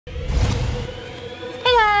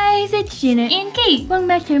guys, it's Janet and Kate. Welcome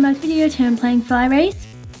back to my video. Today I'm playing Fly Race.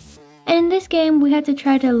 And in this game, we have to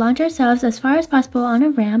try to launch ourselves as far as possible on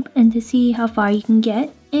a ramp and to see how far you can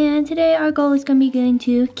get. And today our goal is going to be getting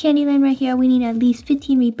to Candyland right here. We need at least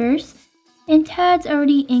 15 Reapers. And Tad's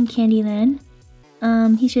already in Candyland.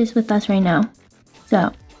 He's just with us right now.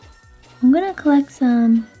 So, I'm going to collect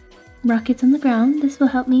some rockets on the ground. This will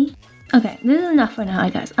help me. Okay, this is enough for now,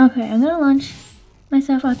 I guess. Okay, I'm going to launch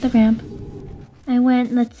myself off the ramp. I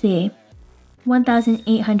went, let's see,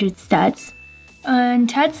 1,800 stats. And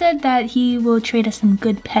Tad said that he will trade us some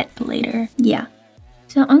good pets later. Yeah.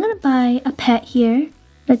 So I'm gonna buy a pet here.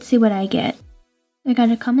 Let's see what I get. I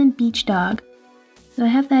got a common beach dog. So I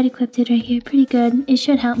have that equipped right here. Pretty good. It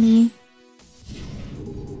should help me.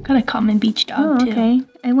 Got a common beach dog too. Okay.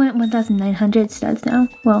 I went 1,900 stats now.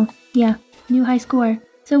 Well, yeah. New high score.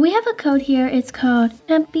 So we have a code here. It's called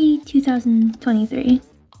MP2023.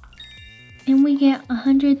 And we get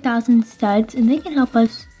 100,000 studs, and they can help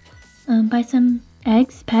us buy some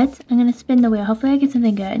eggs, pets. I'm gonna spin the wheel. Hopefully I get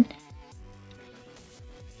something good.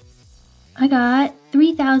 I got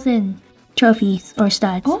 3,000 trophies or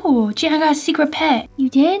studs. Oh, gee, I got a secret pet. You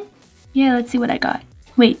did? Yeah, let's see what I got.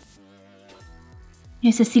 Wait.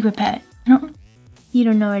 It's a secret pet. You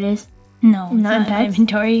don't know what it is? No, it's not in not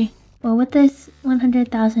inventory. Well, with this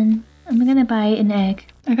 100,000, I'm gonna buy an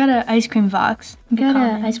egg. I got an ice cream box. I got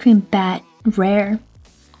an ice cream bat. Rare.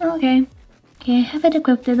 Okay. Okay, I have it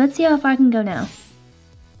equipped. Let's see how far I can go now.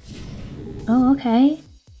 Oh, okay.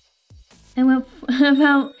 I went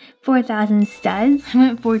about 4,000 studs. I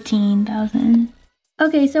went 14,000.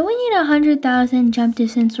 Okay, so we need 100,000 jump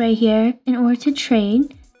distance right here in order to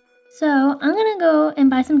trade. So I'm gonna go and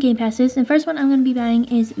buy some game passes. The first one I'm gonna be buying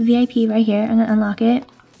is VIP right here. I'm gonna unlock it.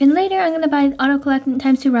 And later I'm gonna buy auto collect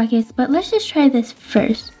times 2 rockets, but let's just try this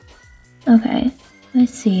first. Okay,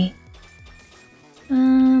 let's see.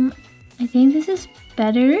 I think this is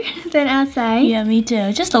better than outside. Yeah, me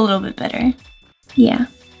too. Just a little bit better. Yeah.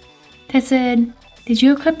 That said, did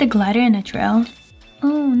you equip the glider and the trail?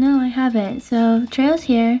 Oh, no, I haven't. So, trail's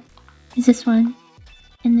here is this one.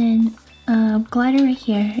 And then, glider right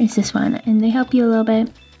here is this one. And they help you a little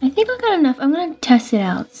bit. I think I got enough. I'm gonna test it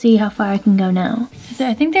out, see how far I can go now.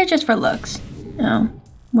 I think they're just for looks. Oh,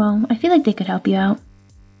 well, I feel like they could help you out.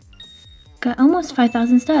 Got almost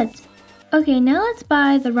 5,000 studs. Okay, now let's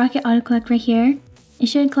buy the rocket auto collect right here. It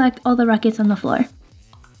should collect all the rockets on the floor.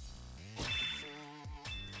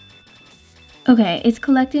 Okay, it's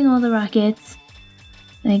collecting all the rockets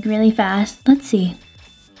like really fast. Let's see.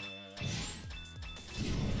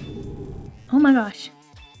 Oh my gosh.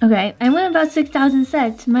 Okay, I went about 6,000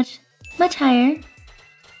 sets, much higher.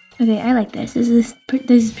 Okay, I like this. This is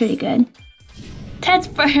pretty good. Ted's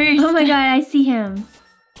first. Oh my god, I see him.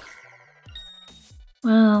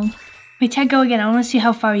 Wow. Wait, Ted, go again. I want to see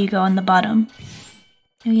how far you go on the bottom.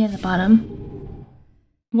 Oh yeah, the bottom.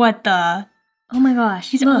 What the? Oh my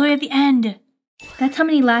gosh. He's all the way at the end. That's how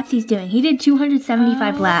many laps he's doing. He did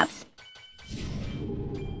 275 laps.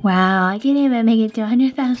 Wow, I didn't even make it to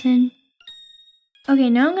 100,000. Okay,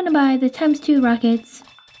 now I'm gonna buy the times 2 rockets.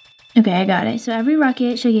 Okay, I got it. So every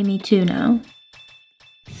rocket should give me 2 now.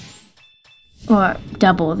 Or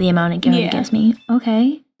double the amount it gives me.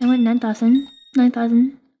 Okay, I went 9,000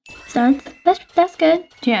 studs. That's good.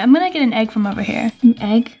 Yeah, I'm gonna get an egg from over here. An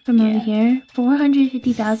egg from over here?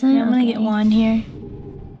 450,000? Yeah, I'm gonna get one here.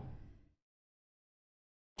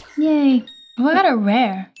 Yay. Oh, I got a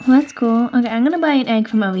rare. Well, that's cool. Okay, I'm gonna buy an egg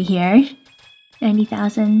from over here.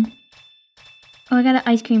 90,000. Oh, I got an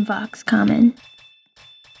ice cream fox common.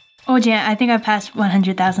 Oh, Jan, I think I passed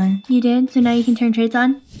 100,000. You did? So now you can turn trades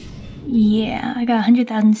on? Yeah, I got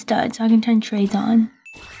 100,000 studs, so I can turn trades on.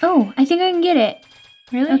 Oh, I think I can get it.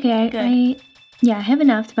 Really? Okay, good. I have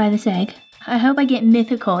enough to buy this egg. I hope I get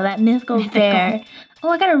mythical, that mythical bear. Oh,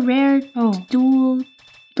 I got a rare dual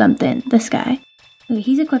something, this guy. Okay,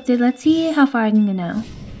 he's equipped. Let's see how far I can go now.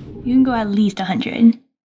 You can go at least 100.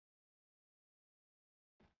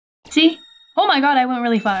 See? Oh my god, I went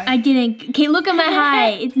really far. I didn't. Okay, look at my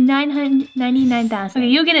height. It's 999,000. Okay,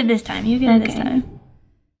 you'll get it this time. You get it this time.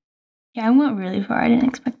 Yeah, I went really far. I didn't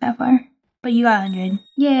expect that far. But you got 100.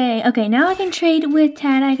 Yay. Okay, now I can trade with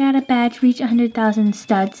Tad. I got a badge, reach 100,000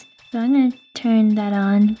 studs. So I'm going to turn that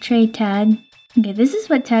on. Trade Tad. Okay, this is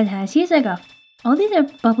what Tad has. He has like all these are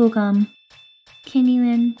bubblegum,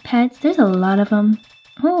 Candyland pets. There's a lot of them.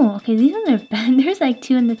 Oh, okay, these ones are bad. There's like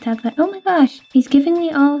 2 in the top. Oh my gosh. He's giving me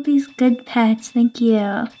all of these good pets. Thank you.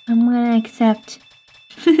 I'm going to accept.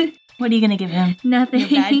 What are you gonna give him? Nothing.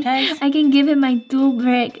 Your bad pets? I can give him my dual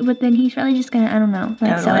brick, but then he's probably just gonna, I don't know.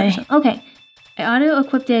 Like, sell it. Okay. I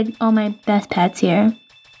auto-equipped all my best pets here.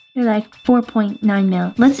 They're like 4.9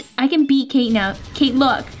 mil. I can beat Kate now. Kate,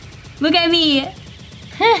 look. Look at me.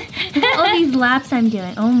 All these laps I'm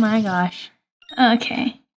doing. Oh my gosh.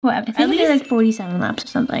 Okay. Whatever. I think they're like 47 laps or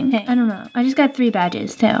something. Hey. I don't know. I just got 3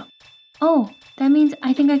 badges too. Oh, that means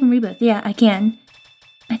I think I can reboost. Yeah, I can.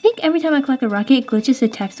 I think every time I collect a rocket, it glitches the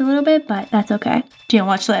text a little bit, but that's okay. Gina,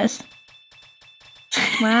 watch this.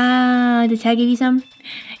 Wow, did Tag give you some?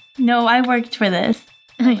 No, I worked for this.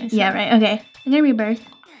 Yeah, right. Okay, I'm gonna rebirth.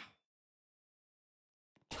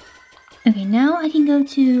 Okay, now I can go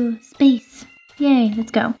to space. Yay,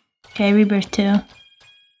 let's go. Okay, rebirth too.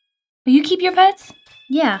 Will you keep your pets?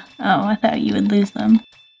 Yeah. Oh, I thought you would lose them.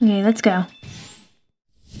 Okay, let's go.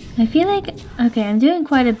 I feel like, okay, I'm doing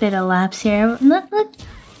quite a bit of laps here. Look,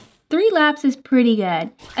 3 laps is pretty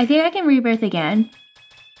good. I think I can rebirth again.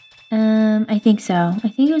 I think so. I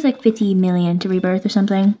think it was like 50 million to rebirth or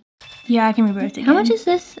something. Yeah, I can rebirth again. How much is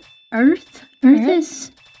this? Earth? Earth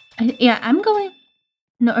is... yeah, I'm going...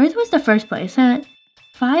 No, Earth was the first place, huh?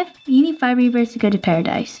 5? You need 5 rebirths to go to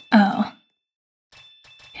paradise. Oh.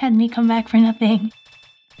 Had me come back for nothing.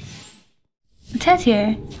 Ted's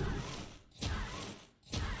here.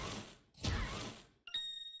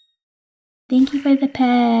 Thank you for the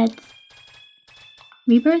pets.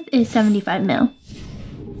 Rebirth is 75 mil.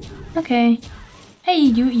 Okay. Hey,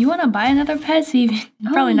 you want to buy another pet? So you're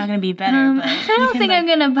probably not going to be better. But I don't think I'm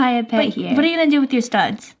going to buy a pet here. What are you going to do with your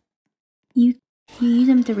studs? You use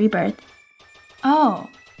them to rebirth. Oh.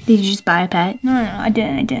 Did you just buy a pet? No, I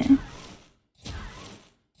didn't.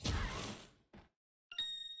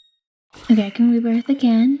 Okay, I can rebirth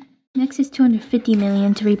again. Next is 250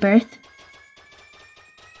 million to rebirth.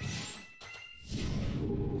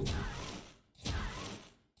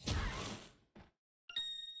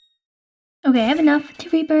 Okay, I have enough to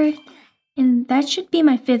rebirth. And that should be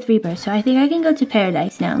my 5th rebirth, so I think I can go to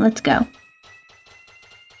paradise now. Let's go.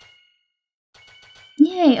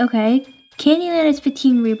 Yay, okay. Candyland is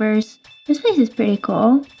 15 rebirths. This place is pretty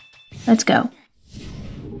cool. Let's go.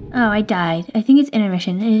 Oh, I died. I think it's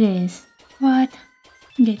intermission. It is. What?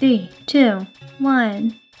 Okay, 3, 2,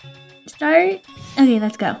 1. Start. Okay,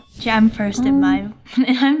 let's go. Yeah, I'm first in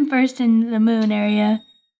I'm first in the moon area.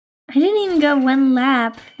 I didn't even go 1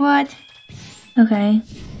 lap. What? Okay.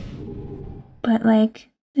 But like,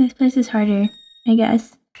 this place is harder, I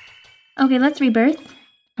guess. Okay, let's rebirth.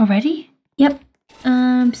 Already? Yep.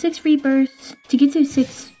 6 rebirths. To get to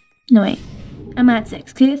 6... No, wait. I'm at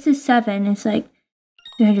 6. To get to 7, it's like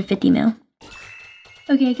 350 mil.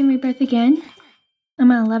 Okay, I can rebirth again.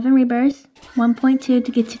 I'm at 11 rebirths. 1.2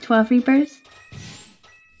 to get to 12 rebirths.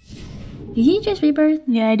 Did you just rebirth?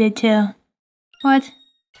 Yeah, I did too. What?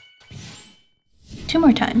 2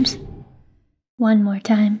 more times. 1 more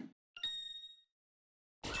time.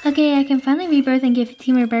 Okay, I can finally rebirth and get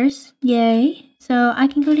 15 rebirths. Yay. So I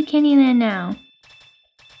can go to Candyland now.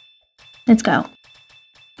 Let's go.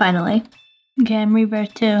 Finally. Okay, I'm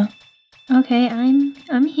rebirth too. Okay,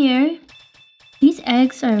 I'm here. These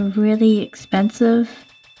eggs are really expensive.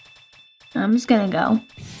 I'm just gonna go.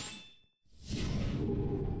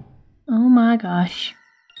 Oh my gosh.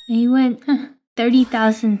 They went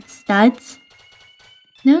 30,000 studs.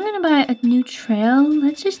 Now I'm gonna buy a new trail.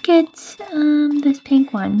 Let's just get this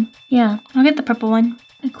pink one. Yeah. I'll get the purple one.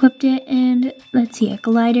 Equipped it, and let's see, a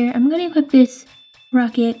glider. I'm gonna equip this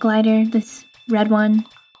rocket glider, this red one.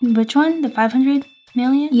 Which one? The 500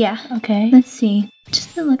 million? Yeah. Okay. Let's see.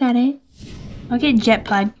 Just to look at it. I'll get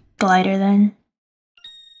jetpack glider then.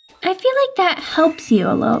 I feel like that helps you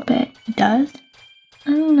a little bit. It does?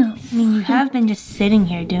 I don't know. I mean, you have been just sitting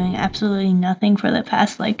here doing absolutely nothing for the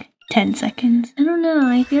past, 10 seconds. I don't know.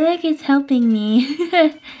 I feel like it's helping me.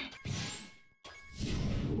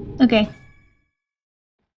 Okay.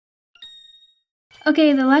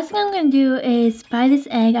 Okay, the last thing I'm going to do is buy this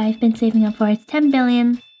egg I've been saving up for. It's 10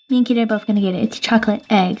 billion. Me and Kid are both going to get it. It's a chocolate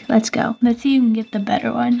egg. Let's go. Let's see if you can get the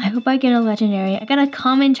better one. I hope I get a legendary. I got a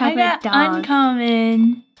common chocolate dog.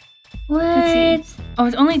 Uncommon. What? Let's see. Oh,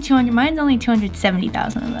 it's only 200. Mine's only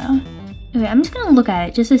 270,000 though. Okay, I'm just going to look at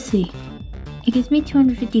it just to see. It gives me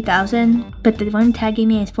 250,000, but the one Tag gave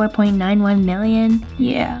me is 4.91 million.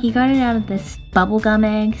 Yeah. He got it out of this bubblegum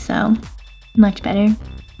egg, so much better.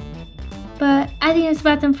 But I think that's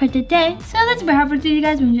about them for today. So that's about it for today,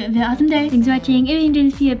 guys. We hope you have an awesome day. Thanks for watching. If you enjoyed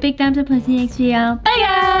this video, big thumbs up. I'll see you next video. Bye,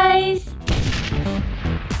 guys!